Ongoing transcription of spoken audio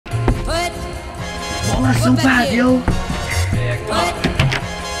that's so bad, yo.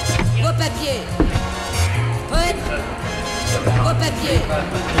 Vos papiers. Prête. Vos papiers.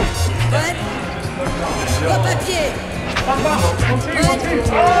 Prête. Vos papiers.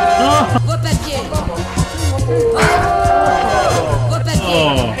 Vos papiers. Vos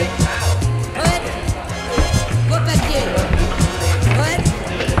papiers. Prête. Vos papiers. Prête.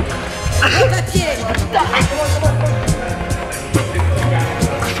 Vos papiers.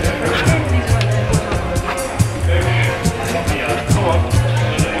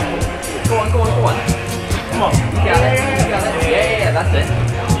 Go on. Come on. You got it. Yeah, that's it.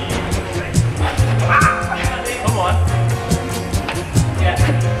 Come on. Yeah.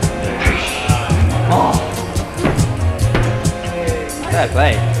 Oh. Fair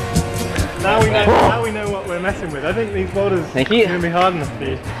play. Now we know what we're messing with. I think these boulders are going to be hard enough for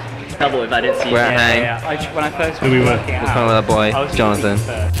you. Double if I didn't see you. We're at Hang. When I first was working out, with our boy, Jonathan.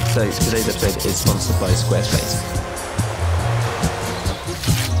 So today's episode is sponsored by Squarespace.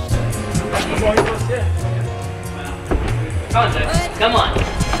 Come on.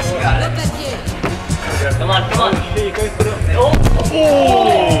 You got it. Come on. Oh!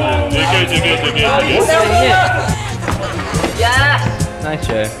 You're good. Yes! Nice,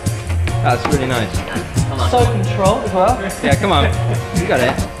 Joe. That's really nice. Come on. So controlled as well. Yeah, come on. You got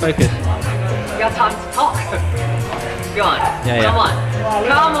it. Focus. You got time to talk. Go on. Yeah. Come on.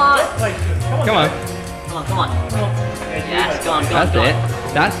 Yes, go on.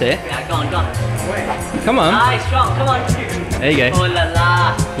 That's it. Yeah, go on. Come on. Nice, strong. Come on. There you go. Oh la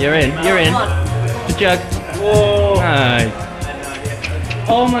la. You're in. Come on. Good jug. Whoa. Nice.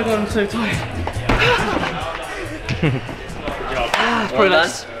 Oh my god, I'm so tired. Probably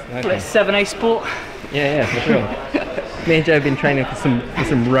like 7A sport. Yeah, for sure. Me and Joe have been training for some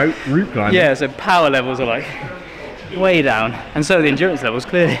route climbing. Yeah, so power levels are like way down, and so are the endurance levels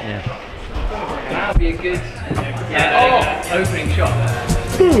clearly. Yeah. That would be a good opening shot.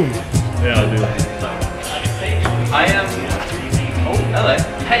 Boom. Yeah, I'll do that. I am. Oh, hello.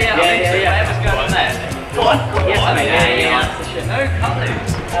 Hey, yeah. Whatever's going on there. Go on. Yes, I mean, yeah. That's the shit. No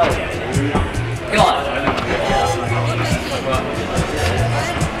colours. Hell yeah. Go on.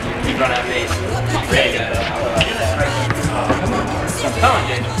 You've run out of these. There you go. Come on,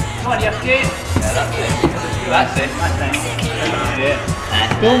 dude. Come on, you have to. Yeah, that's it. That's it.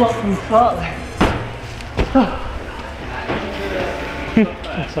 Still not from the start there.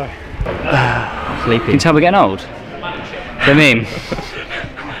 I'm sorry. Sleepy. You can tell we're getting old. The meme.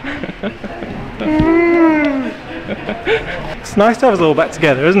 It's nice to have us all back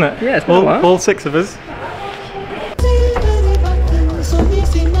together, isn't it? Yeah, it's been a while. All 6 of us.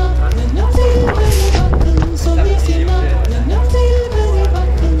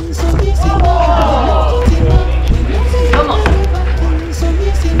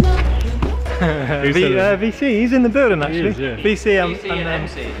 VC, he's in the building actually. VC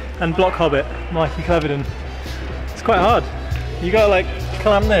and Block Hobbit, Mikey Cleverden. It's quite hard. You gotta like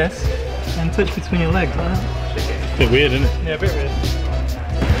clamp this and touch between your legs like that. It's a bit weird, isn't it? Yeah, a bit weird.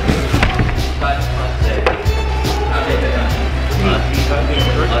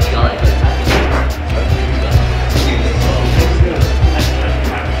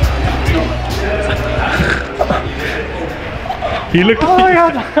 You look. Oh, I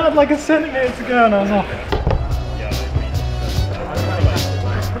had like a centimetre to go and I was off.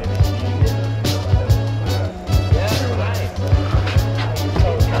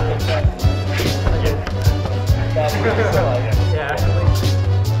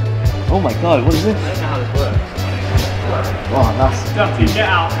 Oh my god, what is this? I don't know how this works. Oh, that's. Dutty, get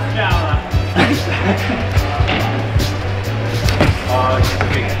out of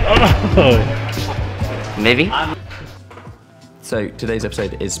that. Maybe. So today's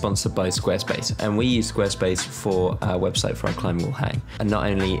episode is sponsored by Squarespace, and we use Squarespace for our website for our climbing wall hang. And not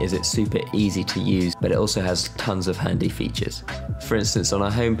only is it super easy to use, but it also has tons of handy features. For instance, on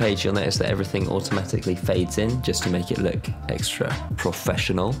our homepage, you'll notice that everything automatically fades in just to make it look extra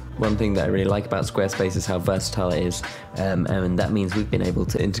professional. One thing that I really like about Squarespace is how versatile it is, and that means we've been able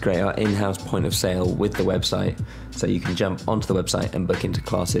to integrate our in-house point of sale with the website, so you can jump onto the website and book into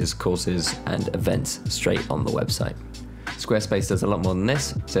classes, courses, and events straight on the website. Squarespace does a lot more than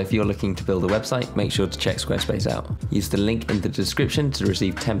this, so if you're looking to build a website, make sure to check Squarespace out. Use the link in the description to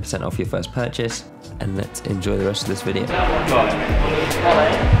receive 10% off your first purchase, and let's enjoy the rest of this video.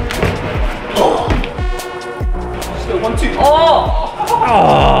 Oh! Still 1, 2. Oh!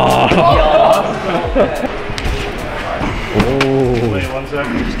 Oh!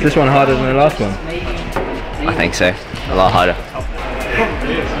 Is this one harder than the last one? I think so. A lot harder.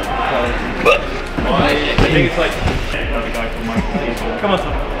 Come on,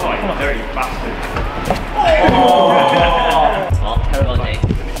 Tom. Dirty bastard. Oh, terrible, Jake.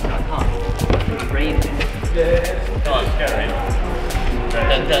 I can't breathe. Go on.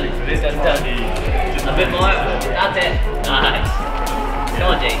 Dun dun, dun dun. A bit more. That's it. Nice. Come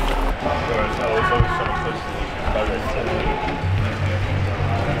on, Jake.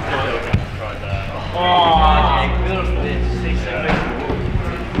 Oh, Jake, beautiful.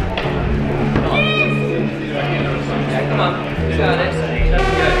 Yeah, come on. You got it.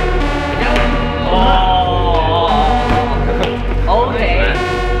 Let's go. Oh,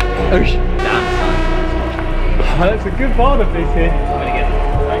 okay. Oh, that's a good boulder, BC.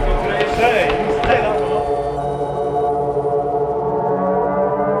 Take that one off.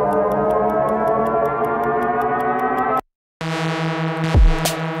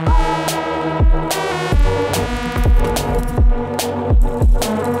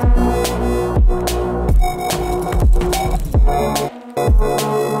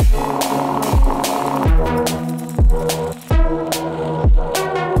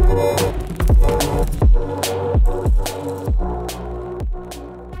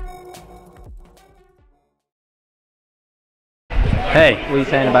 Hey, what are you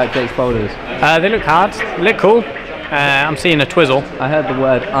saying about Jake's boulders? They look hard, they look cool. I'm seeing a twizzle. I heard the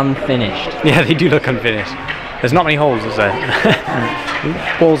word unfinished. Yeah, they do look unfinished. There's not many holes, is there?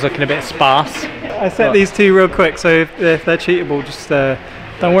 Balls looking a bit sparse. I set these two real quick, so if they're cheatable, just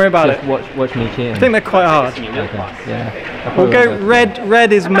don't worry about it. Watch me cheating. I think they're quite hard. Okay, yeah. We'll go red.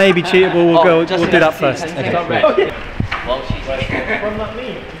 Red is maybe cheatable. We'll do that first. Okay,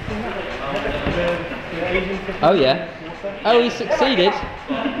 oh yeah. Oh, he succeeded.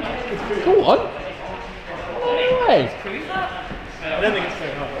 Go on. Hey. I don't think it's so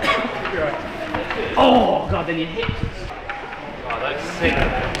hard. You're right. Oh god, then you hit. Oh, that's sick.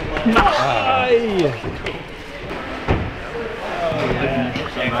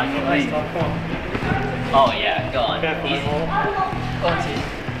 Oh yeah, go on. Easy.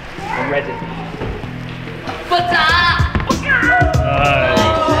 I'm ready.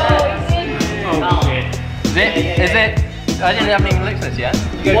 Oh shit. Is it? I didn't have any licks this yet.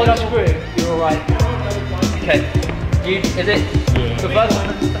 You go one screw, you're alright. Okay. Is it? The first one?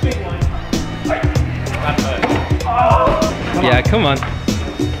 Yeah, come on.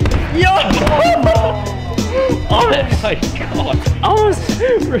 Yo! Oh my god! Oh,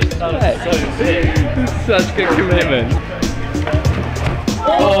 respect. So sick. Such good commitment.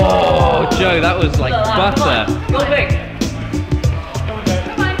 Oh, Joe, that was like butter. Go big.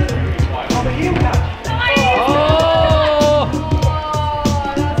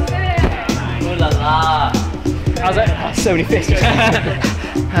 How's that? Oh, so many fish. I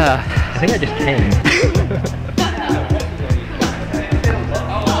think I just came.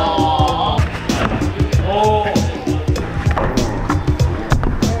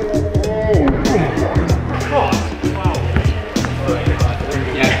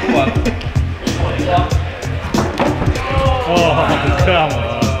 Come on.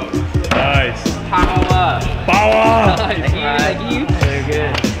 Nice. Power. Power. Thank you. Very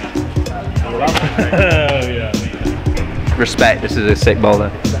good. Oh yeah. Respect, this is a sick bowler.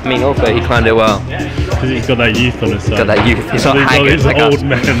 I mean, also, he climbed it well. Because he's got that youth on his side. Got that youth. He's not haggard He's like an us. old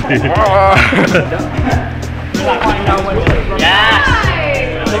man, dude. Yes.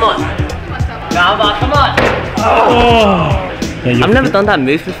 Come on. Come on. Oh. Yeah, I've never done that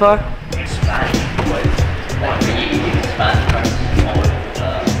move before.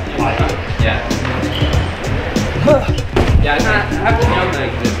 Yeah, I have to jump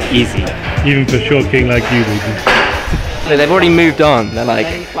like this. Easy. Even for short king like you, dude. No, they've already moved on. They're like,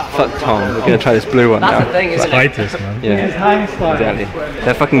 fuck Tom, we're gonna try this blue one That's now. the thing, isn't it? Tightest, man. Yeah, exactly.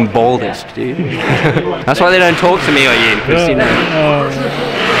 They're fucking baldest, dude. That's why they don't talk to me or you, because you know.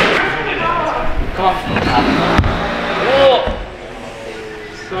 Come on. Oh.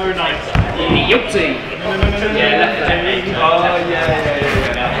 So nice. Yupsy. Yeah, left leg. Oh,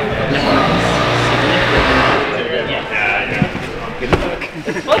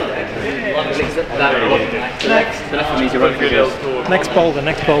 Next boulder,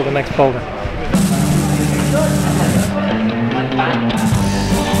 next boulder, next boulder.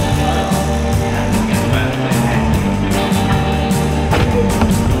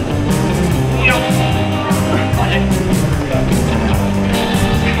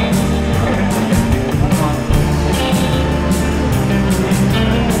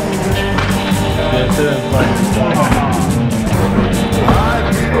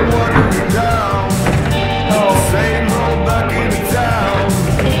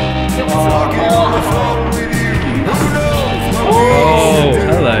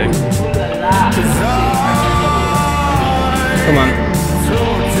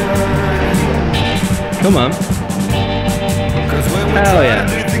 Come on. Hell yeah.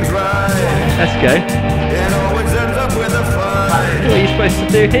 Let's go. What are you supposed to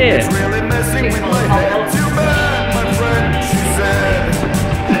do here?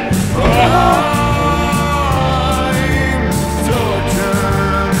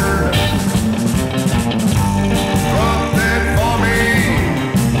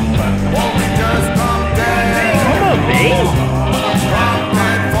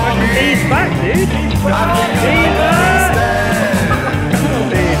 He's back, dude.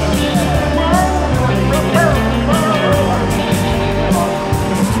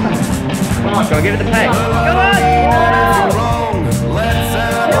 Come on, go give it the peg. Come on!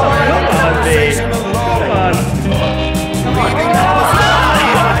 Come on, dude. Come on.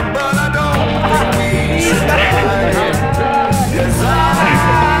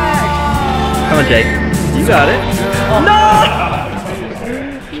 Come on, Jake. You got it. No!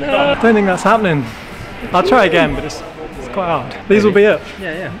 I don't think that's happening. I'll try again, but it's quite hard. These will be up.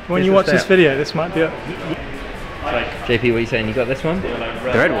 Yeah. When you watch this video, this might be up. JP, what are you saying? You got this one? The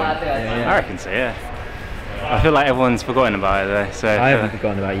red one? I reckon so, yeah. I feel like everyone's forgotten about it though. So I haven't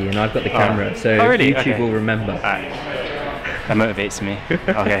forgotten about you, and I've got the camera, so really? YouTube Okay. will remember. That motivates me.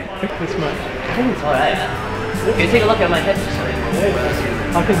 Okay. This much. Alright. Can you take a look at my head?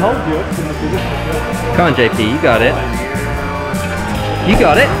 I can hold you. Come on, JP, you got it. You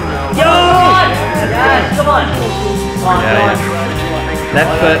got it. Yo! Yes, come on. Yeah.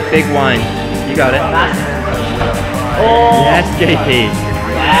 Left foot, big wind. You got it. Oh. Yes, JP.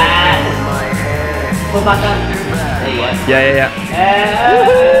 Yes. Pull back up. There you go. Yeah.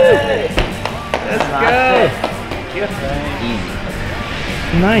 Hey. Let's go.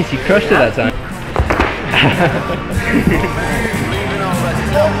 Nice, you crushed it that time.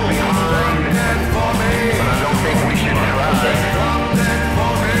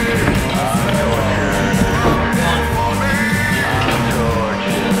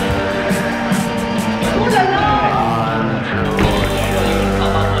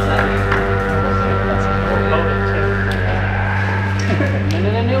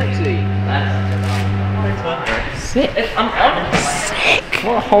 Sick. I'm on.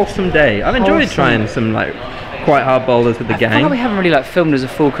 What a wholesome day. I've enjoyed trying some like quite hard boulders with the I feel gang. like we haven't really like filmed as a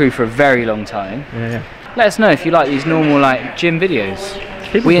full crew for a very long time. Yeah. Let us know if you like these normal like gym videos.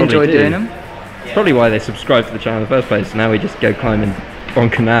 People We probably enjoy do. doing them. It's probably why they subscribe to the channel in the first place. Now we just go climbing on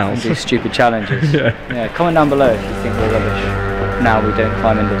canals. Do stupid challenges. Yeah. Comment down below if you think we're rubbish. Now we don't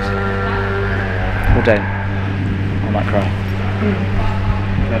climb indoors. Or don't. I might cry.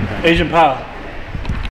 Asian power.